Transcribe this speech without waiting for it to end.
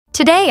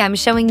Today, I'm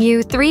showing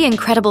you 3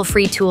 incredible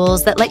free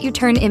tools that let you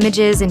turn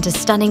images into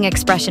stunning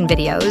expression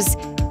videos,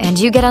 and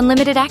you get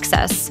unlimited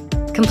access,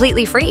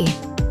 completely free.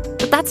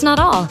 But that's not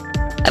all.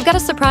 I've got a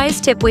surprise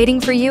tip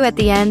waiting for you at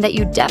the end that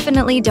you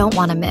definitely don't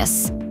want to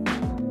miss.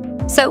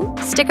 So,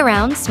 stick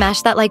around,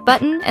 smash that like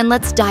button, and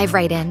let's dive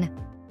right in.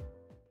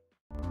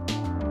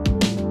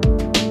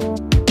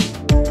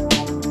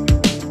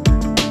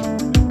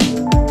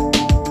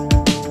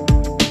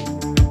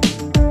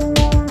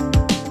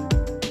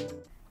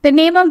 The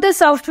name of the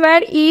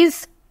software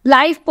is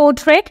Live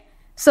Portrait.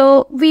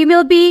 So we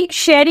will be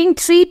sharing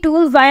 3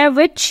 tools via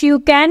which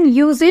you can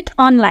use it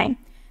online.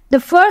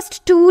 The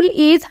first tool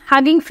is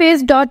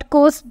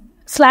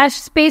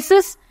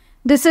huggingface.co/spaces.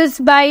 This is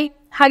by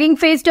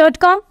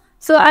huggingface.com.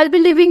 So I'll be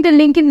leaving the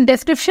link in the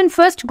description.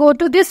 First, go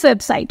to this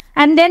website.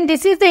 And then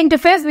this is the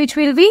interface which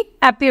will be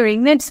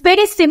appearing. It's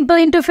very simple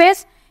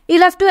interface.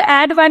 You'll have to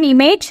add one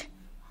image.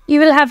 You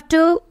will have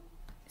to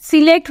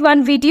select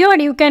one video and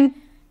you can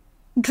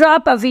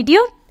drop a video,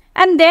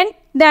 and then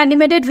the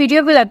animated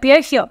video will appear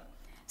here.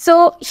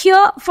 So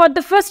here for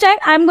the first time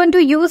I'm going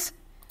to use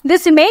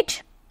this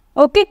image,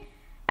 okay,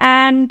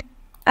 and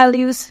I'll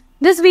use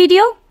this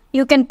video.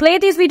 You can play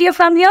this video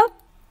from here.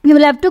 You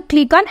will have to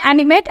click on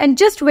animate and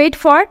just wait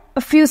for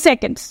a few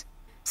seconds.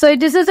 So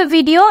this is a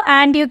video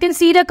and you can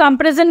see the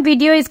comparison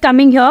video is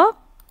coming here.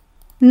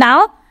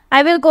 Now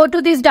I will go to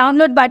this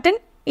download button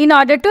in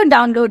order to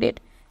download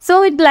it.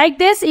 So like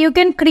this, you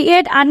can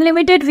create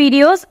unlimited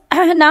videos.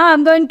 Now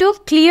I'm going to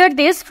clear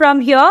this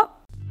from here.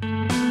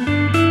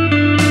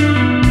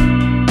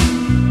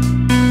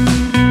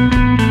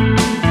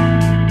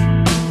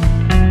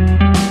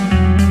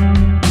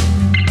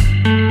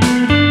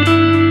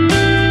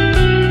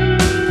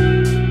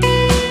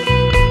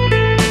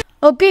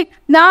 Okay,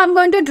 now I'm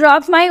going to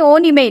drop my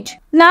own image.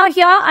 Now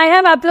here I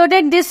have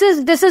uploaded, this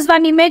is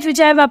one image which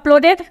I have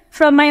uploaded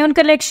from my own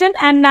collection,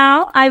 and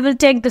now I will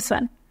take this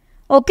one.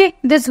 Okay,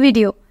 this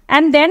video,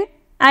 and then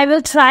I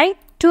will try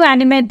to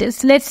animate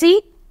this. Let's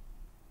see.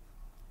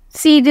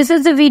 See, this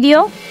is the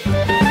video.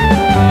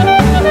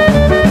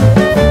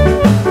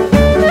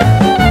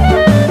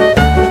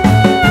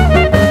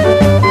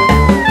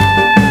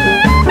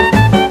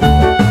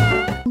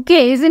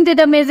 Okay, isn't it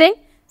amazing?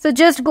 So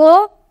just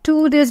go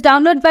to this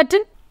download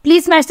button.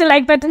 Please smash the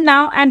like button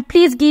now and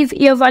please give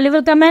your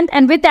valuable comment.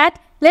 And with that,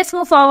 let's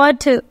move forward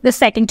to the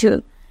second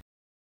tool.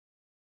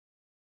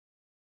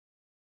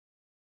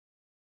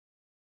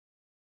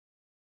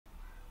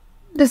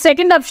 The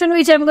second option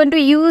which I'm going to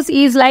use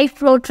is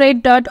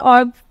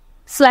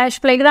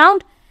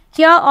liveportrait.org/playground.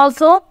 Here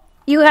also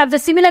you have the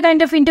similar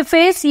kind of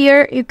interface.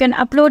 Here you can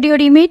upload your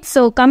image.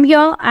 So come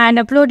here and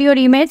upload your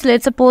image.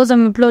 Let's suppose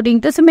I'm uploading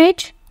this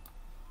image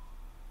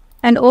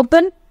and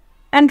open.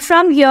 And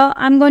from here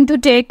I'm going to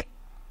take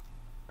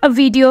a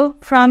video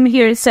from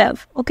here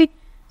itself. Okay.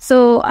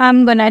 So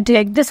I'm going to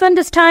take this one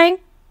this time.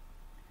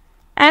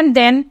 And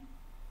then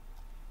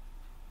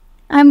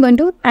I'm going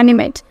to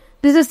animate.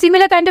 This is a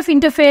similar kind of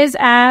interface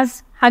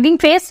as Hugging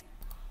Face.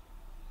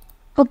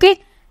 Okay.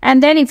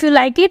 And then if you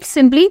like it,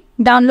 simply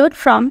download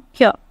from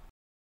here.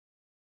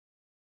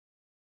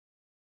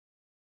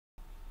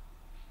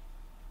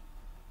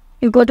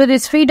 You go to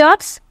these 3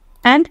 dots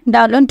and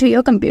download to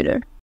your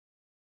computer.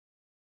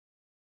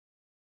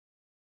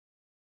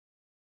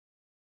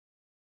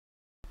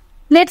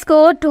 Let's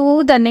go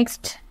to the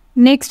next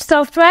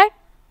software,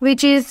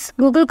 which is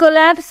Google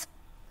Colab's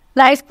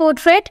Live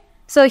Portrait.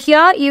 So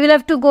here you will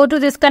have to go to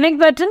this connect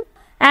button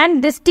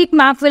and this tick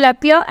mark will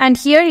appear, and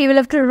here you will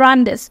have to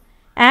run this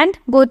and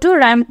go to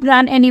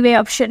run anyway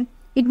option.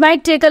 It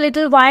might take a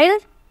little while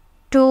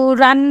to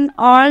run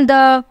all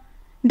the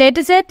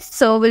datasets,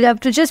 so we'll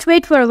have to just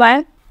wait for a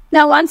while.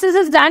 Now once this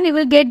is done, you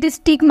will get this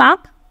tick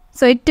mark.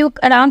 So it took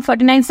around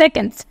 49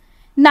 seconds.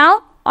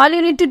 Now all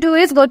you need to do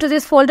is go to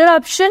this folder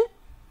option,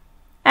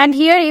 and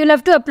here you will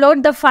have to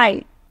upload the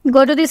file.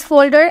 Go to this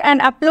folder and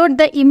upload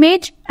the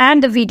image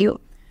and the video.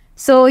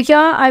 So here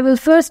I will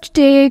first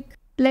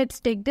let's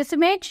take this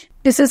image.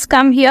 This is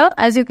come here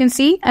as you can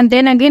see, and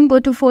then again go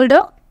to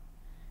folder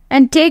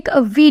and take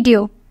a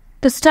video.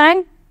 This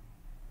time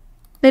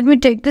let me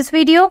take this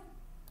video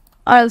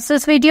or else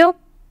this video.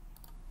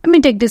 Let me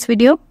take this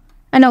video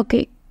and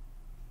okay.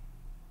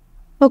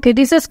 Okay,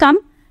 this has come.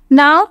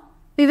 Now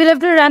we will have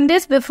to run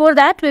this. Before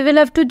that we will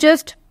have to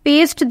just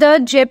paste the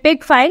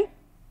JPEG file.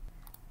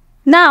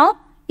 Now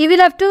you will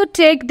have to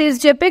take this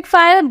JPEG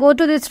file, go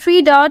to these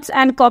 3 dots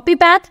and copy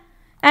path.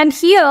 And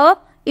here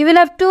you will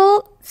have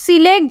to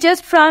select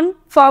just from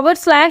 /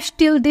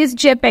 till this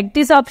JPEG,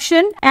 this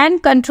option,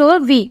 and Control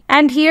V.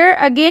 And here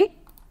again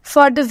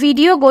for the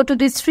video, go to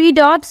these 3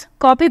 dots,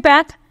 copy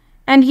path,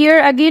 and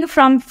here again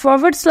from /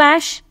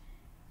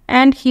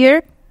 and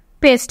here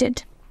paste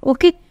it.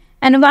 Okay.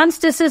 And once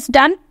this is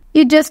done,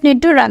 you just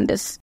need to run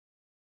this.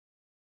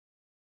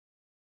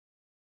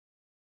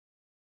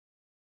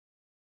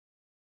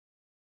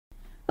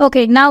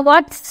 Okay, now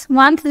once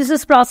this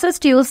is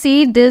processed, you will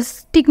see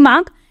this tick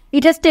mark.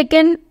 It has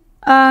taken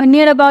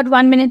near about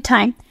 1 minute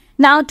time.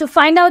 Now to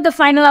find out the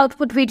final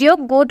output video,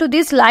 go to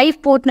this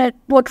live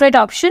portrait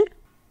option.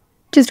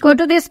 Just go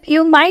to this.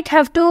 You might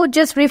have to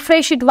just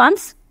refresh it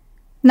once.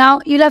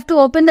 Now you'll have to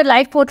open the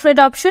live portrait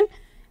option,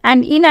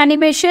 and in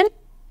animation,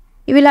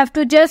 you will have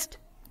to just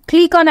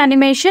click on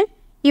animation.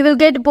 You will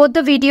get both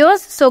the videos.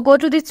 So go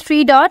to these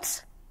 3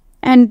 dots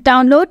and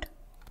download.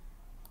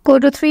 Go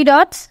to 3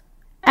 dots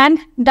and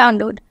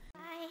download.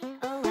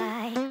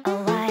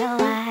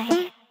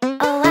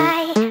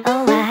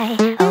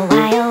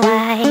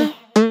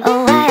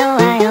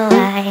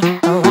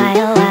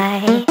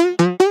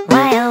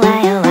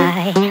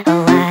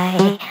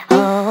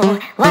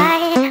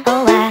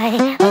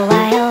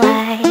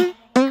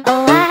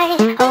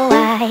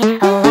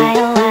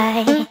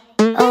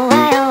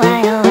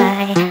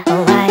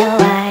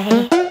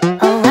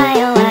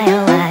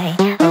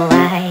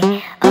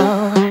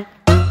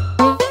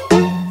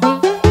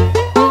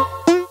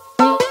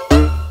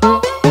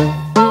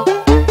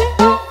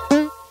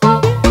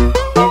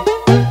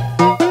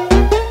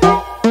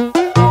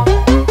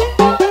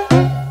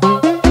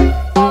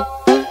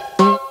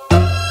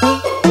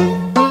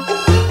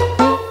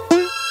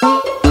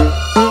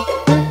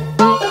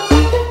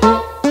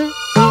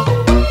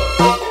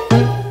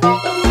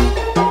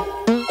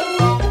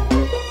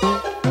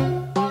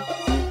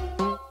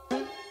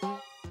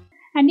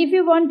 And if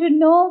you want to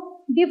know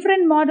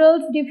different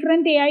models,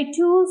 different AI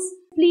tools,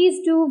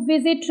 please do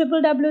visit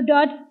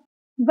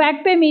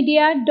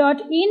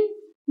www.vagpemedia.in,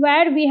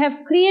 where we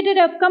have created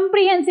a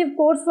comprehensive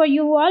course for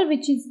you all,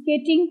 which is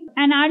getting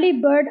an early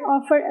bird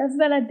offer as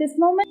well at this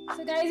moment.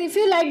 So guys, if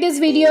you like this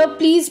video,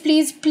 please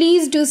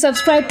do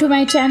subscribe to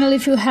my channel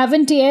if you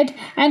haven't yet,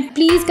 and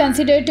please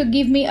consider to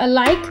give me a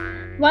like.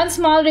 One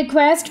small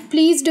request,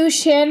 please do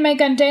share my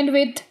content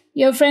with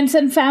your friends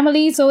and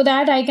family so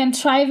that I can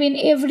thrive in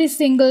every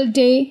single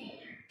day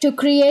to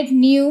create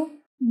new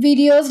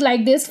videos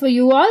like this for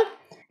you all.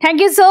 Thank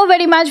you so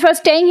very much for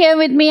staying here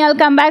with me. I'll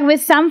come back with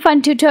some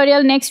fun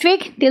tutorial next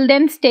week. Till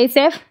then, stay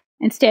safe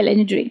and stay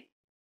legendary.